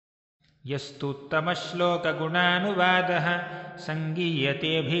यस्तुत्तमश्लोकगुणानुवादः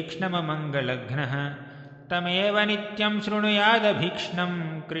सङ्गीयते भीक्ष्णममङ्गलघ्नः तमेव नित्यं शृणुयादभीक्ष्णं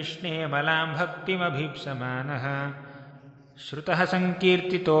कृष्णे मलां भक्तिमभीप्समानः श्रुतः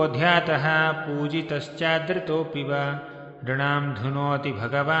सङ्कीर्तितो ध्यातः पूजितश्चादृतोऽपि वा नृणां धुनोति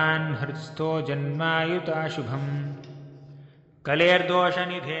भगवान् हृत्स्थो जन्मायुताशुभम्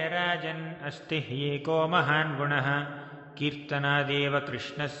कलेर्दोषनिधे राजन् अस्ति ह्येको महान् गुणः कीर्तनादेव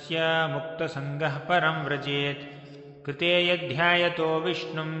कृष्णस्य मुक्तसङ्गः परं व्रजेत् कृते यध्यायतो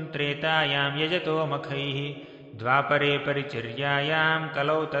विष्णुं त्रेतायां यजतो मखैः द्वापरे परिचर्यायां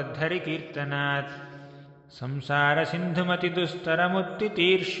कलौ तद्धरिकीर्तनात्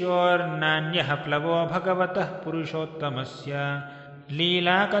संसारसिन्धुमतिदुस्तरमुत्तितीर्ष्योर्नान्यः प्लवो भगवतः पुरुषोत्तमस्य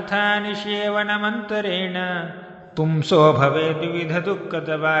लीलाकथानिषेवनमन्तरेण पुंसो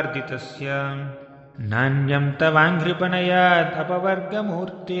भवेद्विविधदुःखदवार्दितस्य नान्यं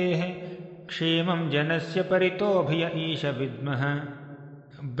तवाङ्घ्रिपणयादपवर्गमूर्तेः क्षेमं जनस्य परितोऽभिय ईश विद्मः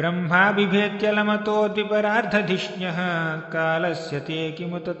ब्रह्मा बिभेत्यलमतो द्विपरार्धधिष्ण्यः कालस्य ते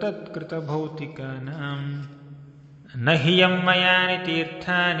किमुत तत्कृतभौतिकानां न हि यं मयानि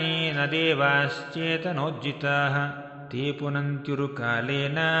तीर्थानि न देवाश्चेतनोज्जिताः ते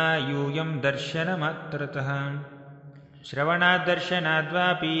पुनन्त्युरुकालेन यूयं दर्शनमात्रतः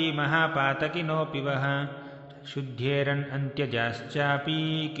श्रवणाद्दर्शनाद्वापि महापातकिनोऽपि वः शुद्धेरन् अन्त्यजाश्चापि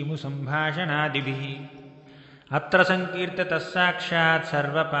किमु सम्भाषणादिभिः अत्र संकीर्ततः साक्षात्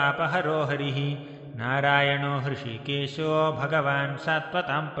सर्वपापहरो हरिः नारायणो हृषीकेशो भगवान्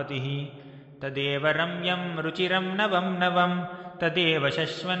सात्वतां पतिः तदेव रम्यं रुचिरं नवं नवं तदेव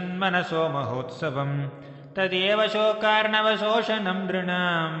शश्वन्मनसो महोत्सवम् तदेव शोकार्णवशोषणं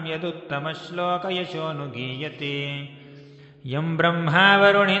नृणां यदुत्तमश्लोकयशोऽनुगीयते यं ब्रह्मा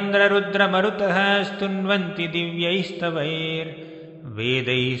वरुणेन्द्ररुद्रमरुतः स्तुन्वन्ति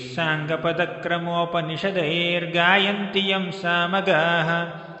दिव्यैस्तवैर्वेदैः साङ्गपदक्रमोपनिषदैर्गायन्ति यं सामगाः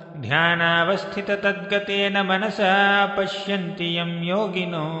ध्यानावस्थिततद्गतेन मनसा पश्यन्ति यं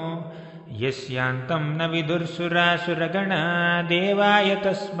योगिनो यस्यान्तं न विदुर्सुरासुरगणा देवाय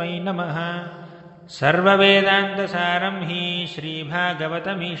तस्मै नमः सर्ववेदान्तसारं हि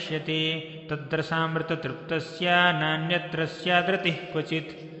श्रीभागवतमीष्यते तत्र सामृततृप्तस्य नान्यत्र स्यादृतिः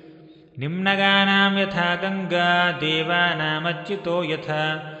क्वचित् निम्नगानां यथा गङ्गा देवानामच्युतो यथा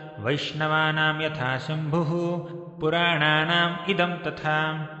वैष्णवानां यथा शम्भुः पुराणानाम् इदं तथा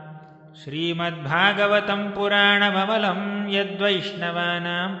श्रीमद्भागवतं पुराणममलं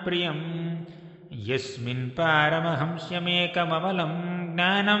यद्वैष्णवानां प्रियम् यस्मिन् पारमहंस्यमेकममलं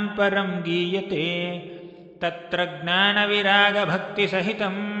ज्ञानं परं गीयते तत्र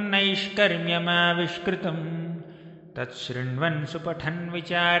ज्ञानविरागभक्तिसहितं नैष्कर्म्यमाविष्कृतम् तच्छृण्वन् सुपठन्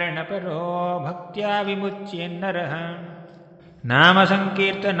विचारणपरो भक्त्या विमुच्येन्नरः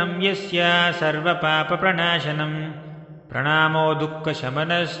नामसङ्कीर्तनं यस्य सर्वपापप्रणाशनं प्रणामो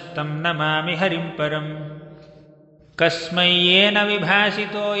दुःखशमनस्तं नमामि हरिं परम् कस्मै येन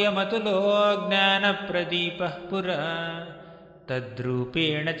विभासितोऽयमतुलो ज्ञानप्रदीपः पुरा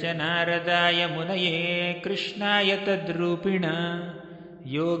तद्रूपेण च नारदाय मुनये कृष्णाय तद्रूपिणा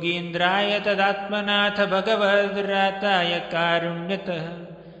योगीन्द्राय तदात्मनाथ भगवद्राताय कारुण्यतः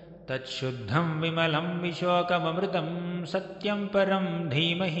तच्छुद्धं विमलं विशोकममृतं सत्यं परं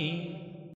धीमहि